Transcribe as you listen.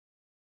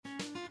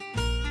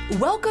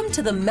Welcome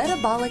to the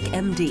Metabolic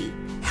MD.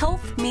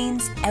 Health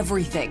means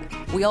everything.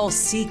 We all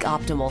seek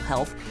optimal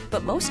health,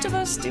 but most of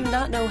us do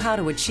not know how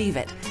to achieve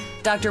it.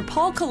 Dr.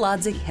 Paul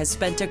Kolodzik has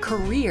spent a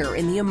career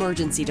in the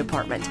emergency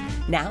department.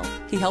 Now,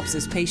 he helps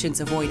his patients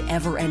avoid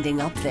ever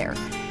ending up there.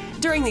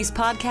 During these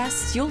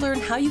podcasts, you'll learn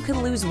how you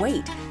can lose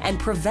weight and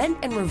prevent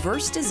and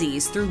reverse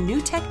disease through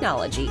new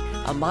technology,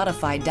 a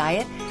modified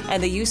diet,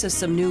 and the use of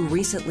some new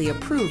recently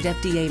approved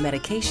FDA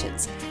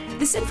medications.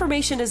 This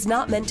information is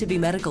not meant to be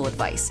medical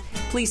advice.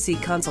 Please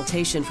seek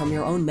consultation from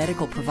your own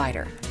medical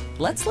provider.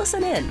 Let's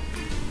listen in.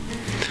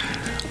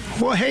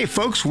 Well, hey,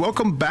 folks,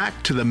 welcome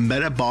back to the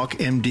Metabolic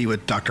MD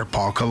with Dr.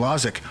 Paul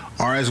Kolodzik,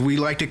 or as we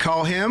like to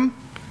call him,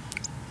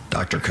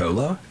 Dr.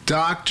 Colo?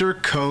 Dr.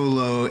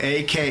 Colo,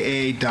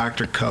 a.k.a.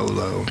 Dr.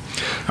 Colo.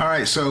 All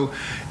right, so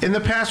in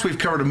the past, we've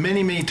covered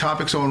many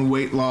topics on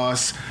weight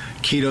loss,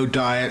 keto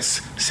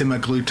diets,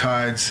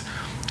 semaglutides,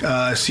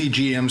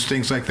 CGMs,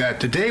 things like that.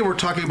 Today, we're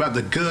talking about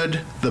the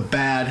good, the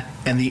bad,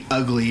 and the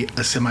ugly of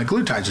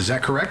semaglutides. Is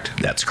that correct?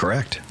 That's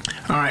correct.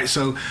 All right,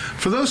 so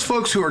for those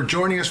folks who are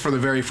joining us for the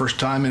very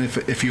first time, and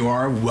if you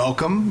are,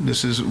 welcome.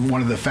 This is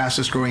one of the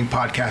fastest growing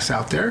podcasts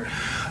out there.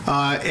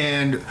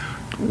 And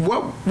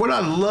what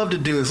I'd love to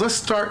do is let's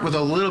start with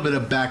a little bit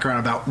of background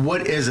about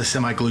what is a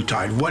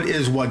semaglutide, what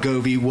is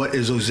Wegovy, what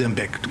is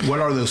Ozempic, what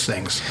are those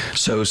things?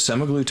 So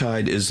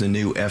semaglutide is the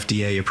new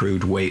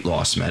FDA-approved weight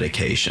loss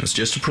medications,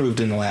 just approved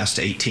in the last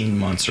 18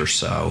 months or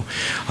so,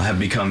 have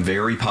become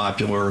very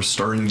popular,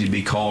 starting to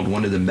be called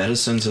one of the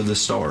medicines of the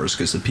stars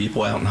because the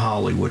people out in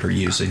Hollywood are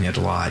using it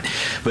a lot.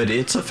 But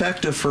it's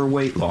effective for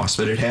weight loss,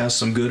 but it has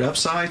some good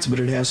upsides, but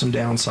it has some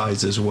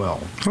downsides as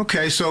well.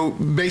 Okay, so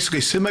basically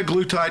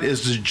semaglutide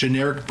is the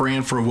generic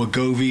brand for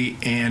Wegovy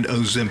and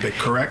Ozempic,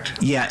 correct?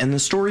 Yeah, and the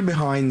story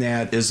behind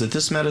that is that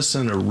this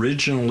medicine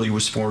originally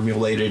was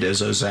formulated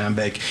as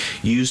Ozempic,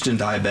 used in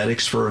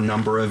diabetics for a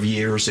number of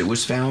years. It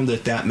was found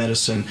that that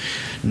medicine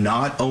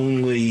not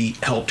only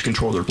helped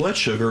control their blood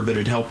sugar, but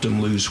it helped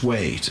them lose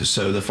weight.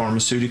 So the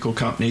pharmaceutical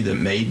company that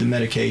made the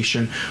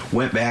medication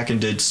went back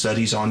and did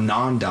studies on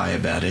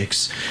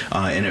non-diabetics,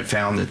 and it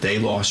found that they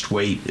lost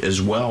weight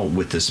as well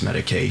with this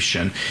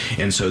medication.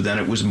 And so then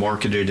it was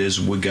marketed as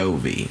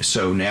Wegovy.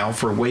 So now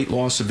for weight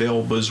loss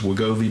available as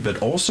Wegovy,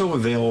 but also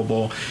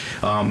available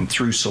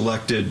through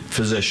selected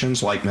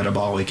physicians like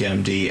Metabolic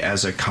MD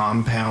as a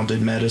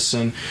compounded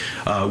medicine,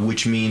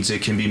 which means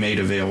it can be made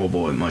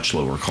available at much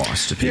lower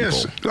cost to people.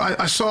 Yes,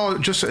 I saw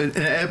just an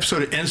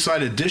episode of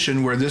Inside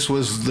Edition where this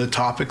was the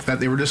topic that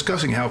they were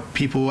discussing, how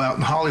people out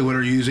in Hollywood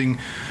are using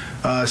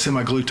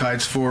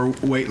semaglutides for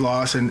weight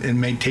loss and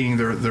maintaining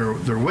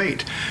their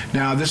weight.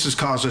 Now, this has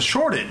caused a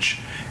shortage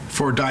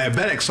for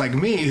diabetics like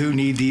me who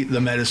need the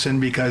medicine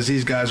because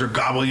these guys are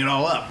gobbling it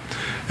all up.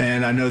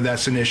 And I know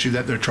that's an issue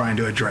that they're trying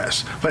to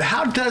address. But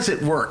how does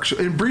it work? So,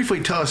 and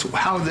briefly tell us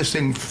how this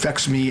thing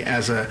affects me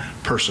as a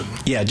person.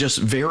 Yeah, just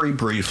very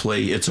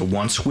briefly, it's a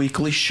once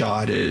weekly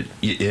shot. It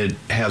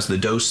has the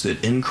dose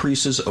that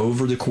increases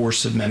over the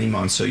course of many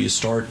months. So you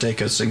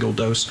take a single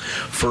dose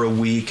for a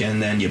week,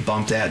 and then you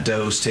bump that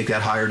dose, take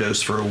that higher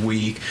dose for a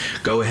week,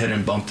 go ahead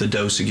and bump the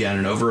dose again.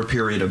 And over a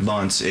period of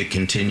months, it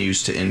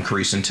continues to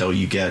increase until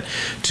you get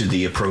to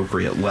the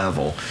appropriate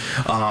level.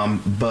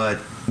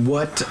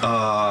 But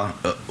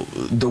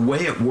the way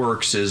it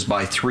works is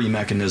by three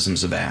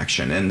mechanisms of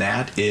action, and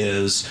that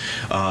is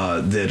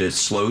that it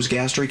slows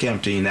gastric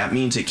emptying. That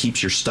means it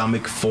keeps your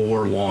stomach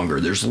fuller longer.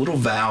 There's a little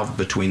valve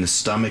between the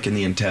stomach and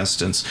the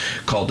intestines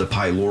called the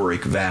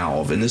pyloric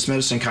valve, and this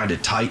medicine kind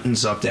of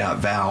tightens up that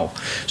valve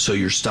so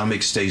your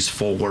stomach stays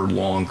fuller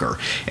longer.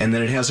 And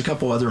then it has a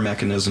couple other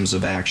mechanisms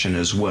of action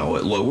as well.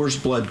 It lowers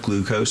blood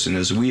glucose, and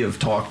as we have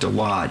talked a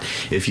lot,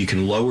 if you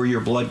can lower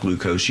your blood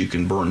glucose, you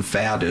can burn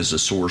fat as a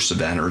source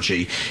of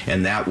energy,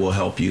 and that will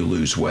help you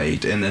lose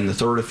weight. And then the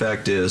third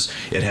effect is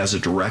it has a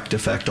direct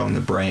effect on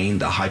the brain,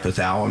 the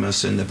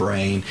hypothalamus in the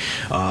brain,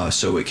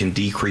 so it can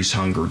decrease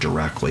hunger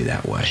directly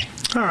that way.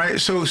 All right,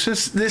 so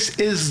since this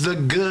is the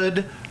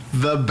good,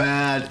 the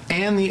bad,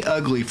 and the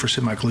ugly for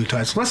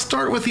semaglutides, let's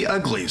start with the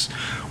uglies.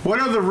 What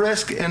are the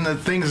risks and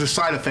the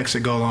side effects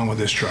that go along with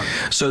this drug?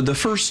 So the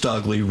first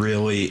ugly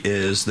really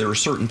is there are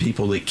certain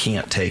people that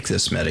can't take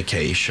this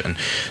medication.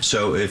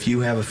 So if you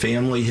have a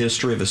family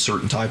history of a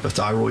certain type of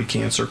thyroid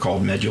cancer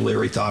called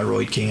medullary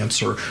thyroid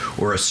cancer,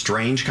 or a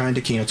strange kind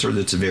of cancer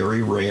that's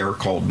very rare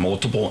called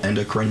multiple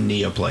endocrine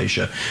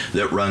neoplasia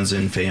that runs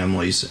in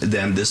families,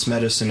 then this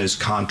medicine is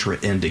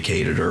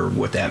contraindicated, or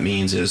what that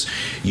means is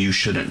you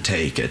shouldn't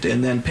take it.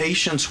 And then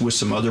patients with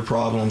some other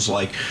problems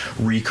like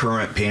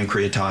recurrent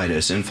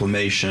pancreatitis,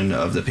 inflammation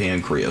of the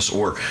pancreas,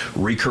 or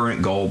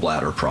recurrent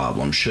gallbladder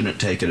problems shouldn't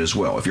take it as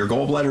well. If your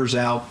gallbladder's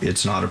out,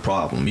 it's not a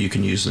problem. You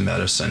can use the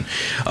medicine.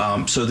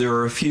 So there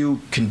are a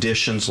few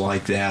conditions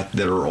like that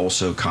are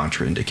also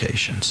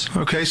contraindications.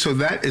 Okay, so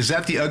is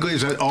that the ugly?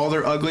 Is that all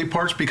their ugly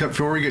parts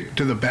before we get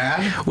to the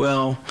bad?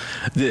 Well,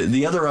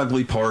 the other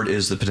ugly part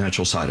is the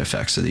potential side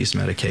effects of these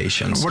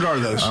medications. What are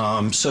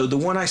those? So the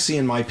one I see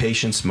in my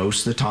patients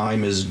most of the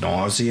time is is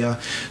nausea.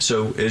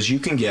 So as you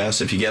can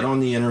guess, if you get on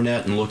the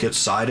internet and look at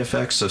side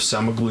effects of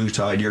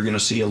semaglutide, you're going to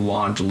see a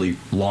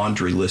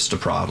laundry list of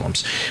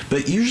problems.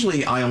 But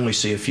usually I only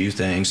see a few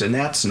things, and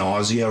that's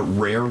nausea,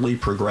 rarely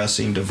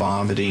progressing to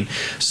vomiting,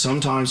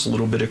 sometimes a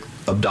little bit of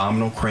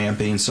abdominal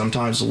cramping,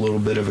 sometimes a little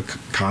bit of a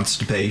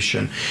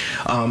constipation.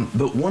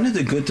 But one of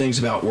the good things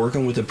about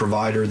working with a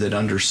provider that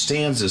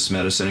understands this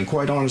medicine, and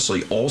quite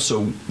honestly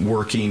also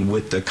working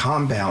with the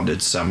compounded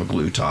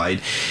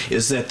semaglutide,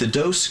 is that the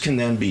dose can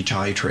then be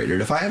titrated.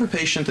 If I have a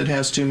patient that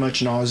has too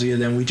much nausea,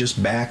 then we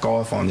just back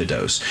off on the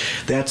dose.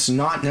 That's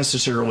not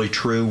necessarily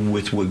true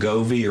with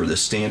Wegovy or the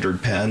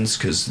standard pens,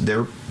 because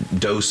their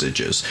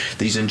dosages,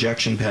 these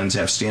injection pens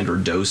have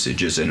standard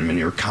dosages in them, and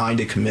you're kind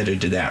of committed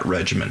to that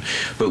regimen.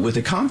 But with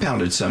the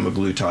compounded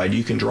semaglutide,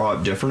 you can draw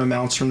up different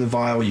amounts from the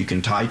vial, you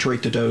can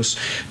titrate the dose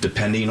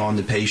depending on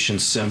the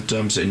patient's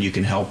symptoms, and you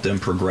can help them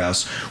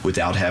progress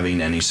without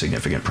having any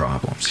significant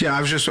problems. Yeah,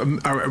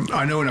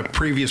 I know in a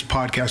previous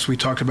podcast we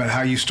talked about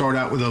how you start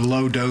out with a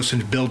low dose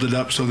and build it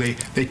up so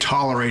they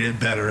tolerate it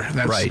better.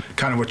 That's right.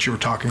 Kind of what you were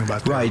talking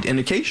about there. Right, and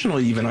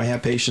occasionally even I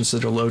have patients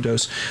that are low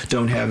dose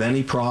don't have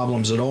any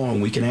problems at all,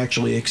 and we can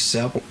actually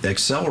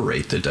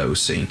accelerate the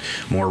dosing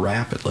more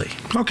rapidly.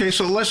 Okay,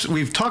 so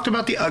we've talked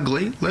about the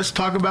ugly. Let's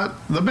talk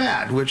about the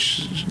bad,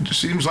 which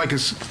seems like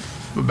it's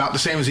about the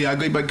same as the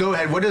ugly, but go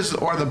ahead. What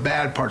are the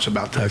bad parts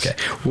about this? Okay.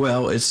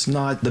 Well,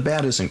 the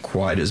bad isn't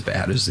quite as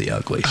bad as the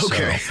ugly.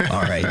 Okay. So,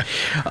 all right.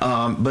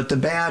 But the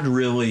bad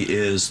really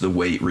is the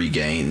weight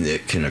regain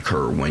that can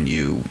occur when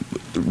you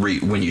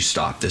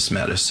stop this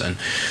medicine.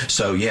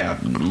 So yeah,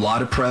 a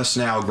lot of press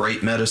now,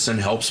 great medicine,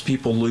 helps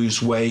people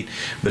lose weight,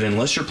 but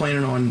unless you're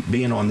planning on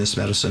being on this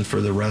medicine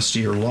for the rest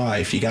of your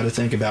life, you got to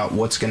think about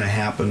what's going to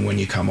happen when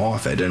you come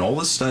off it. And all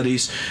the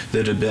studies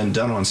that have been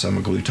done on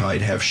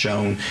semaglutide have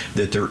shown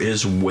that there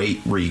is weight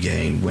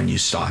regain when you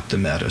stop the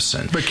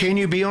medicine. But can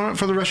you be on it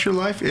for the rest of your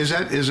life? Is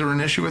there an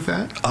issue with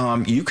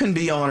that? You can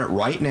be on it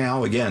right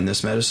now. Again,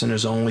 this medicine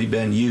has only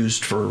been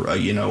used for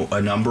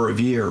a number of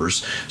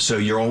years, so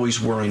you're always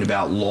worrying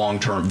about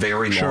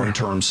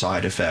long-term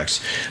side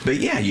effects. But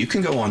yeah, you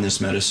can go on this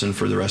medicine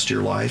for the rest of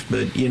your life,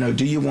 but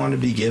do you want to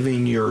be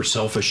giving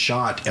yourself a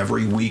shot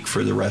every week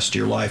for the rest of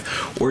your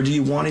life, or do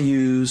you want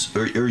to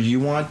or you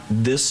want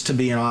this to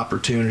be an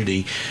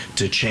opportunity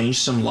to change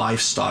some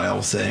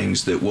lifestyle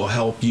things that will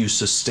help you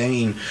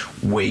sustain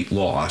weight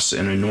loss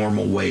and a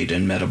normal weight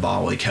and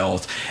metabolic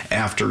health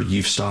after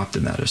you've stopped the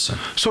medicine?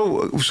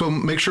 So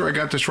make sure I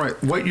got this right.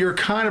 What you're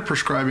kind of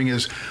prescribing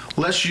is,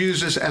 let's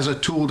use this as a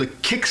tool to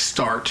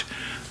kickstart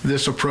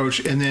this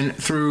approach, and then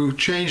through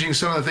changing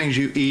some of the things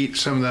you eat,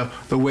 some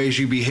of the ways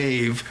you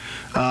behave,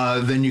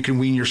 then you can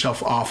wean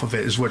yourself off of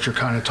it, is what you're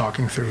kind of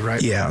talking through,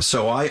 right? Yeah,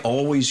 so I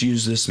always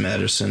use this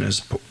medicine as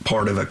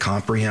part of a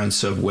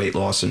comprehensive weight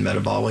loss and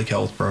metabolic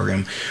health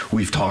program.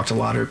 We've talked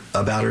about it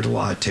a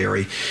lot,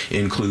 Terry. It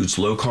includes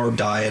low-carb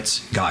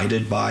diets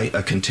guided by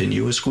a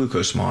continuous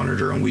glucose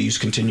monitor, and we use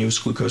continuous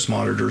glucose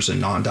monitors in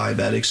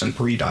non-diabetics and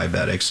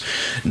pre-diabetics,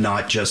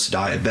 not just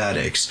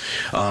diabetics.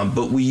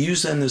 But we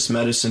use then this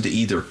medicine to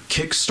either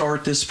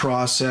kickstart this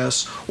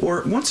process,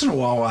 or once in a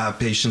while I have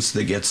patients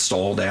that get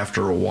stalled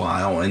after a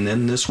while, and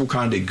then this will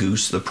kind of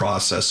goose the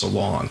process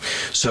along.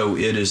 So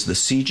it is the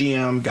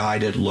CGM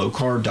guided low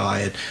carb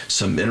diet,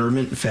 some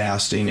intermittent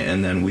fasting,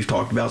 and then we've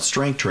talked about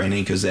strength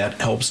training because that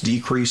helps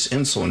decrease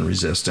insulin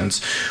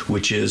resistance,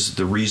 which is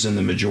the reason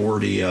the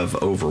majority of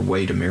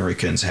overweight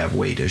Americans have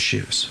weight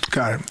issues.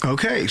 Got it.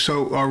 Okay,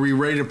 so are we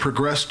ready to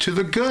progress to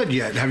the good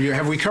yet?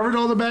 Have we covered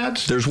all the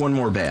bads? There's one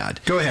more bad.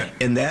 Go ahead.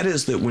 And that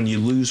is that when you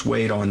lose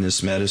weight on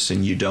this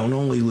medicine, you don't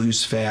only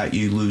lose fat,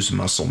 you lose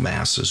muscle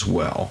mass as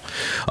well.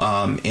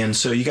 And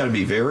so you got to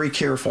be very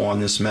careful on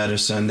this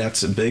medicine.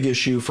 That's a big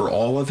issue for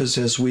all of us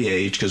as we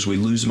age, because we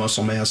lose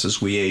muscle mass as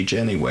we age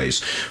anyways.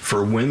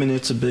 For women,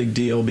 it's a big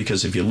deal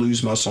because if you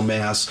lose muscle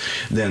mass,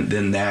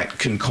 then that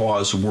can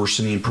cause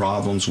worsening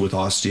problems with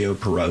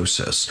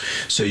osteoporosis.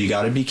 So you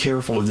got to be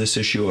careful of this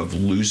issue of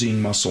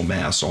losing muscle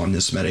mass on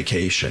this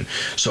medication.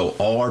 So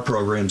all our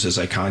programs, as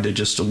I kind of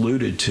just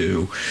alluded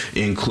to,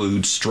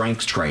 include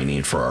strength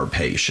training for our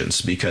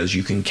patients, because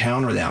you can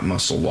counter that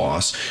muscle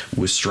loss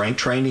with strength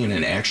training,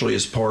 and actually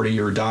as part of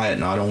your diet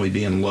not only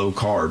being low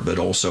carb but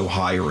also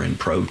higher in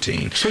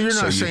protein. So you're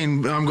not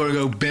saying I'm going to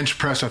go bench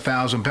press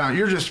 1,000 pounds.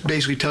 You're just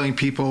basically telling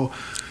people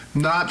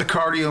not the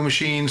cardio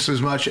machines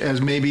as much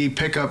as maybe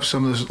pick up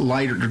some of those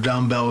lighter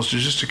dumbbells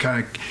just to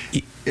kind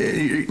of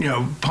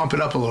pump it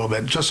up a little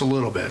bit, just a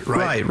little bit,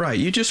 right? Right.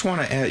 You just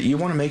want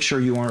to make sure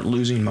you aren't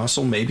losing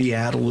muscle. Maybe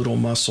add a little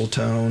muscle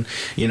tone.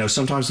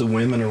 Sometimes the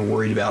women are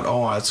worried about,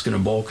 it's going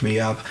to bulk me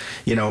up.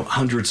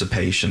 Hundreds of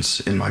patients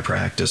in my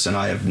practice, and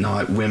I have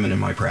not women in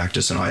my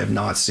practice, and I have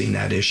not seen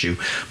that issue.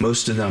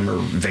 Most of them are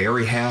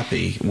very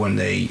happy when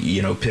they,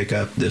 pick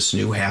up this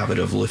new habit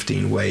of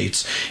lifting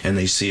weights, and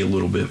they see a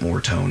little bit more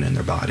tone in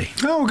their body.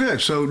 Oh, good.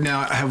 So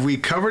now, have we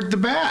covered the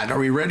bad? Are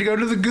we ready to go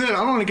to the good?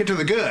 I want to get to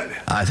the good.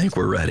 I think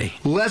we're ready.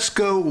 Let's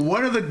go.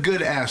 What are the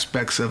good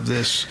aspects of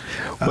this?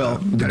 Well,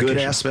 the good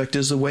medication? aspect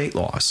is the weight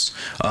loss.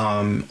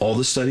 All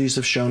the studies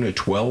have shown a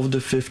 12 to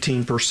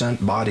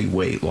 15% body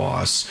weight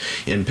loss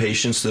in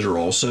patients that are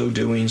also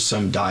doing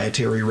some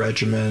dietary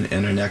regimen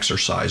and an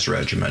exercise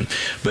regimen.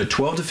 But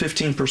 12 to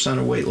 15%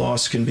 of weight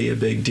loss can be a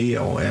big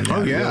deal, and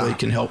that really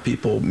can help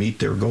people meet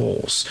their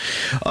goals.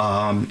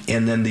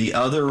 And then the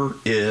other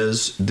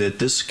is that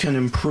this can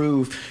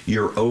improve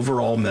your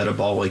overall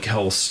metabolic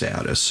health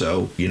status.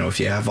 So, if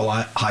you have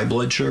a high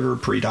blood sugar,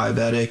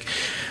 pre-diabetic,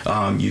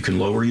 you can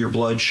lower your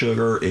blood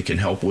sugar. It can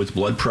help with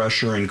blood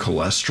pressure and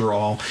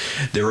cholesterol.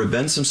 There have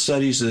been some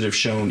studies that have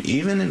shown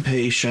even in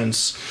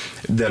patients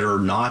that are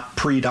not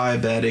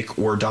pre-diabetic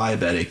or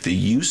diabetic, the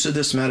use of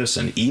this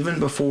medicine, even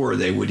before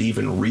they would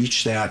even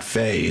reach that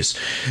phase,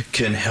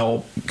 can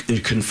help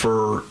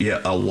confer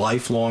a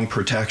lifelong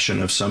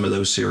protection of some of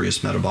those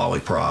serious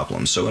metabolic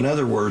problems. So in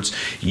other words,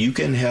 you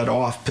can head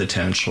off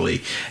potentially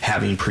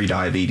having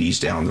prediabetes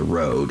down the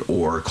road,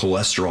 or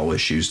cholesterol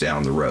issues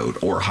down the road,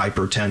 or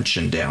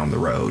hypertension down the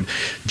road,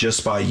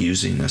 just by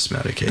using this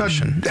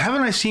medication. Now,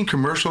 haven't I seen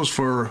commercials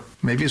for,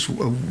 maybe it's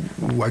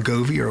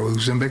Wegovy or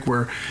Ozempic,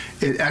 where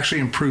it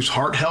actually improves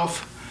heart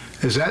health?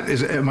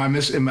 Am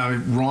I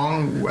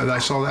wrong that I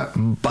saw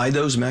that? By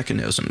those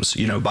mechanisms,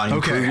 by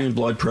improving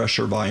blood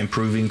pressure, by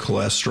improving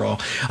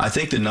cholesterol. I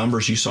think the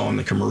numbers you saw in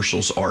the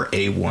commercials are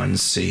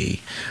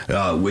A1C,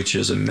 which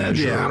is a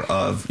measure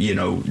of,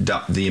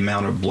 the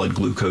amount of blood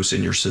glucose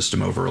in your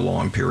system over a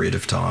long period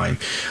of time.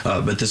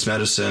 But this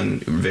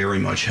medicine very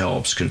much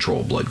helps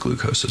control blood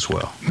glucose as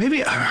well.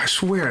 Maybe, I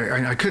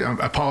swear, I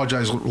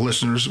apologize,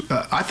 listeners.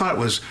 I thought it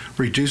was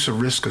reduce the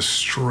risk of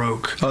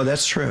stroke. Oh,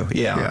 that's true.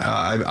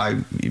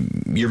 Yeah.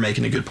 You're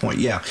making a good point.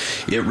 Yeah,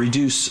 it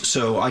reduced.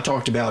 So I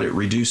talked about it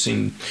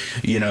reducing,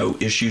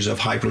 issues of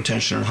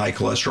hypertension and high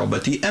cholesterol.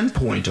 But the end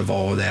point of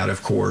all of that,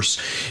 of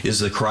course, is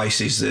the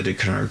crises that it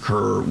can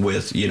occur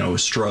with, a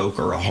stroke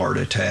or a heart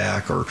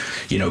attack or,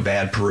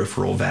 bad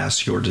peripheral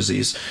vascular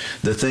disease.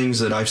 The things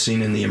that I've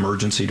seen in the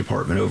emergency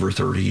department over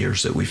 30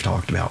 years that we've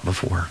talked about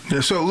before.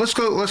 Yeah. So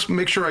let's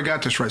make sure I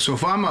got this right. So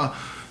if I'm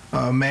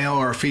a male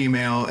or a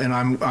female and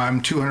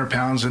I'm 200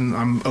 pounds and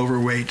I'm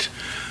overweight,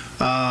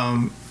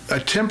 a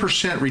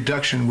 10%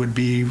 reduction would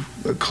be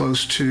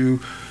close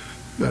to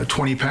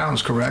 20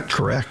 pounds, correct?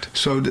 Correct.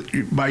 So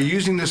by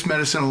using this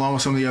medicine along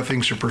with some of the other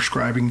things you're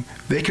prescribing,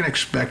 they can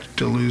expect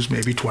to lose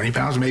maybe 20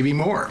 pounds, maybe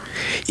more.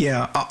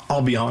 Yeah,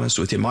 I'll be honest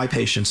with you. My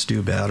patients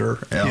do better,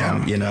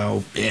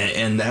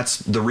 and that's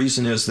the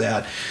reason is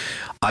that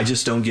I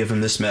just don't give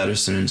them this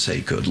medicine and say,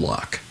 good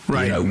luck.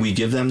 Right. We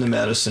give them the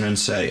medicine and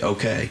say,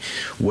 okay,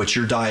 what's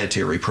your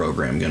dietary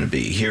program going to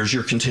be? Here's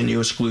your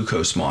continuous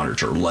glucose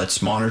monitor.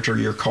 Let's monitor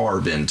your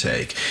carb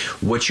intake.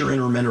 What's your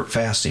intermittent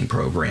fasting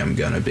program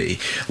going to be?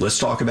 Let's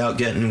talk about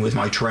getting with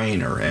my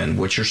trainer, and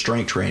what's your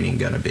strength training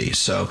going to be?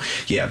 So,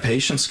 yeah,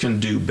 patients can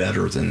do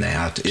better than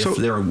that if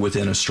they're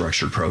within a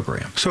structured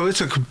program. So it's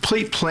a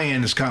complete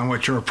plan is kind of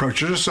what your approach.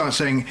 You're just not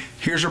saying,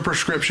 here's a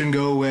prescription,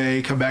 go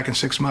away, come back in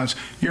 6 months.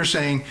 You're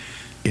saying,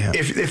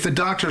 if the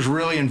doctor's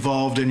really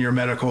involved in your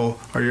medical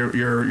or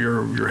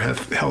your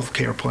health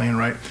care plan,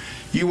 right?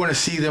 You want to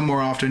see them more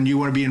often. You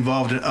want to be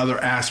involved in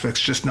other aspects,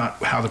 just not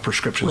how the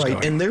prescription's going.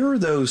 Right, and there are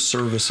those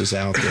services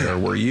out there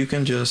where you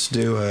can just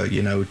do a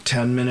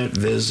 10-minute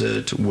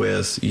visit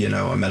with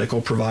a medical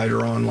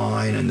provider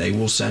online, and they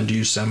will send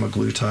you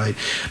semaglutide.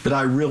 But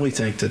I really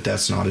think that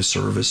that's not a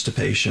service to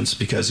patients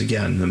because,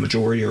 again, the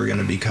majority are going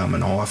to be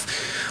coming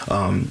off,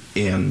 and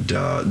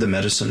the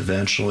medicine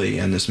eventually,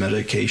 and this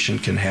medication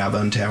can have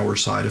untoward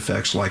side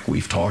effects like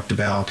we've talked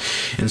about.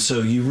 And so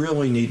you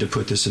really need to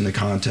put this in the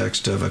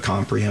context of a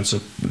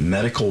comprehensive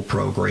medical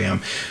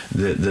program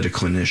that a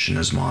clinician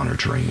is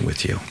monitoring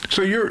with you.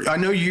 So I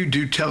know you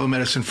do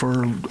telemedicine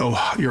for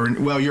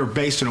you're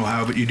based in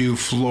Ohio, but you do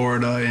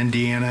Florida,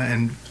 Indiana,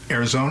 and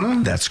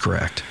Arizona? That's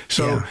correct.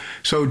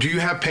 So do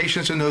you have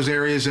patients in those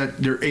areas that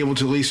they're able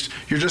to, at least,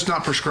 you're just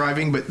not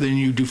prescribing, but then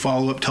you do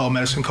follow-up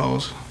telemedicine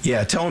calls?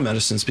 Yeah,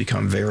 telemedicine's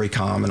become very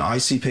common. I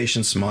see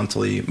patients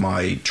monthly.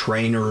 My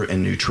trainer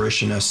and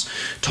nutritionist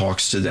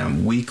talks to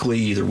them weekly,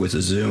 either with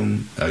a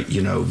Zoom,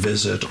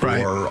 visit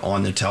or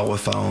on the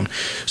telephone.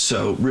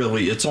 So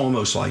really, it's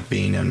almost like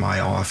being in my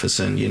office.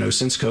 And,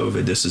 since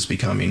COVID, this is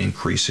becoming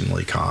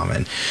increasingly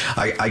common.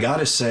 I got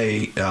to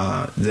say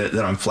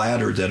that I'm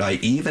flattered that I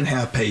even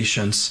have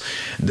patients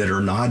that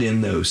are not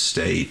in those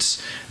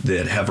states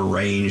that have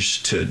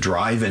arranged to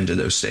drive into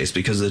those states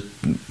because the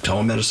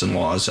telemedicine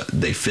laws,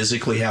 they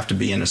physically have to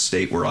be in a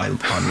state where I'm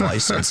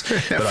licensed.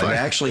 But I've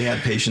actually had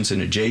patients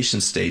in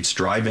adjacent states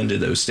drive into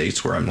those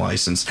states where I'm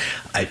licensed.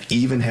 I've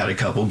even had a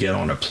couple get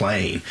on a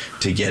plane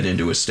to get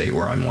into a state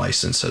where I'm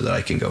licensed so that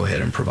I can go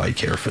ahead and provide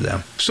care for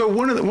them. So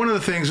one of the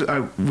things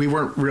we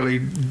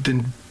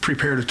didn't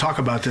prepared to talk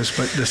about this,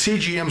 but the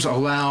CGMs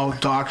allow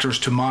doctors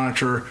to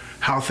monitor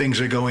how things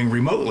are going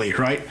remotely,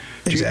 right?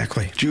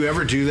 Exactly. Do you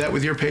ever do that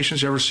with your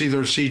patients? You ever see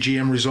their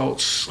CGM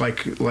results,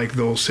 like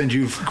they'll send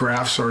you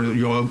graphs, or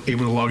you're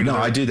able to log into? No,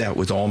 I do that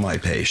with all my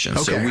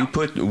patients. Okay.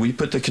 So we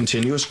put the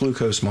continuous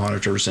glucose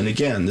monitors, and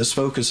again, this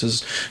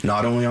focuses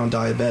not only on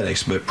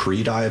diabetics but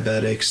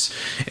pre-diabetics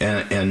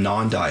and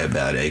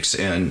non-diabetics.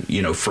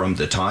 And from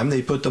the time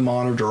they put the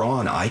monitor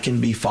on, I can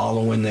be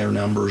following their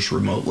numbers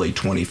remotely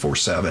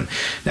 24/7.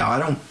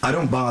 Now, I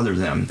don't bother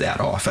them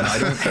that often. I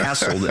don't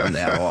hassle them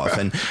that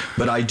often,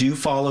 but I do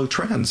follow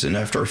trends, and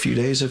after a few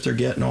days, if they're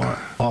getting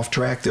off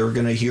track, they're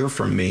going to hear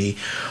from me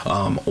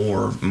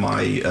or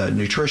my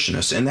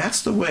nutritionist. And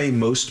that's the way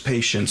most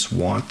patients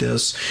want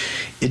this.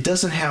 It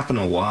doesn't happen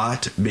a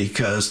lot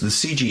because the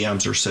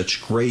CGMs are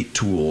such great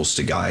tools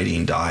to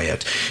guiding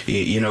diet.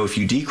 If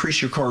you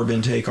decrease your carb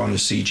intake on a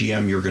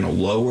CGM, you're going to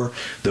lower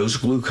those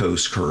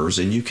glucose curves,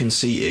 and you can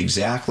see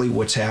exactly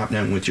what's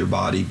happening with your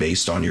body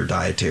based on your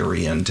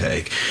dietary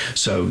intake.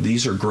 So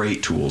these are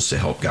great tools to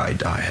help guide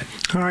diet.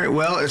 All right.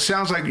 Well, it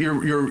sounds like you're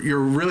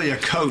really a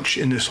coach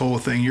in this whole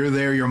thing. You're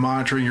there, you're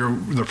monitoring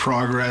the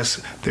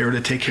progress, there to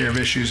take care of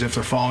issues if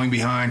they're falling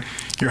behind.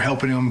 You're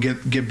helping them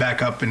get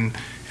back up and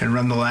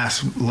run the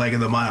last leg of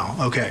the mile.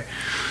 Okay.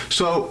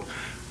 So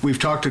we've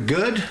talked the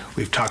good,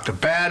 we've talked the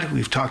bad,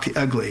 we've talked the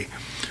ugly.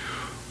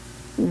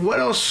 What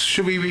else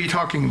should we be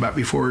talking about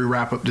before we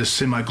wrap up this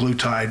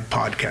semaglutide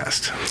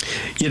podcast?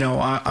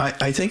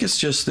 I think it's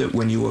just that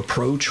when you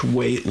approach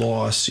weight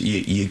loss,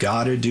 you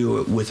got to do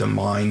it with a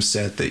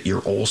mindset that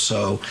you're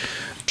also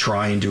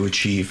trying to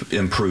achieve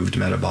improved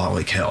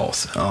metabolic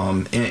health.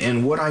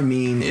 And what I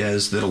mean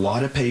is that a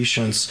lot of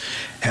patients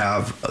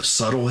have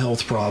subtle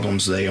health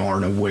problems they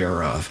aren't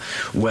aware of,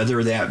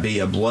 whether that be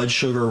a blood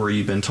sugar where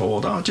you've been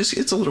told,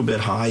 it's a little bit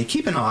high,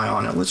 keep an eye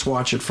on it, let's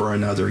watch it for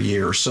another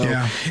year. So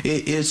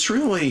it's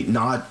really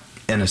not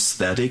an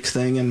aesthetic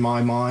thing in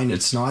my mind.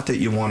 It's not that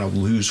you want to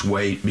lose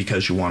weight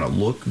because you want to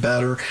look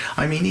better.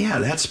 I mean, yeah,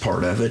 that's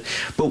part of it.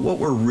 But what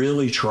we're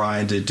really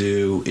trying to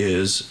do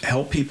is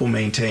help people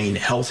maintain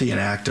healthy and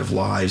active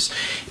lives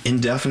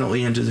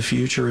indefinitely into the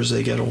future as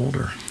they get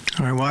older.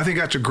 All right. Well, I think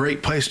that's a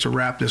great place to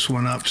wrap this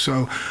one up.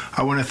 So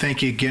I want to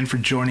thank you again for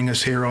joining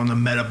us here on the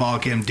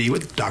Metabolic MD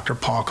with Dr.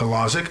 Paul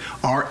Kolodzic,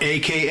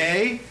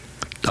 AKA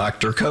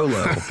Dr.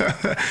 Colo.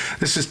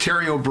 This is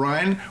Terry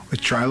O'Brien with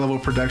Tri-Level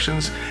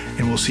Productions,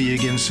 and we'll see you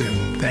again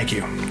soon. Thank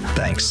you.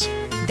 Thanks.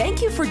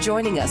 Thank you for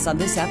joining us on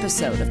this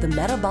episode of the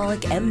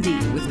Metabolic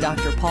MD with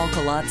Dr. Paul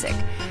Kolodzic.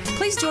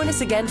 Please join us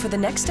again for the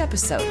next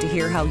episode to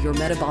hear how your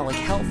metabolic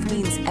health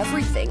means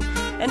everything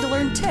and to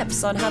learn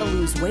tips on how to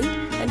lose weight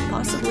and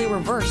possibly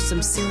reverse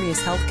some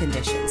serious health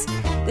conditions.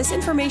 This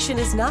information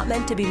is not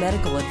meant to be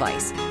medical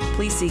advice.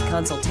 Please seek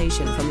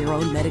consultation from your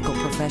own medical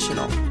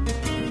professional.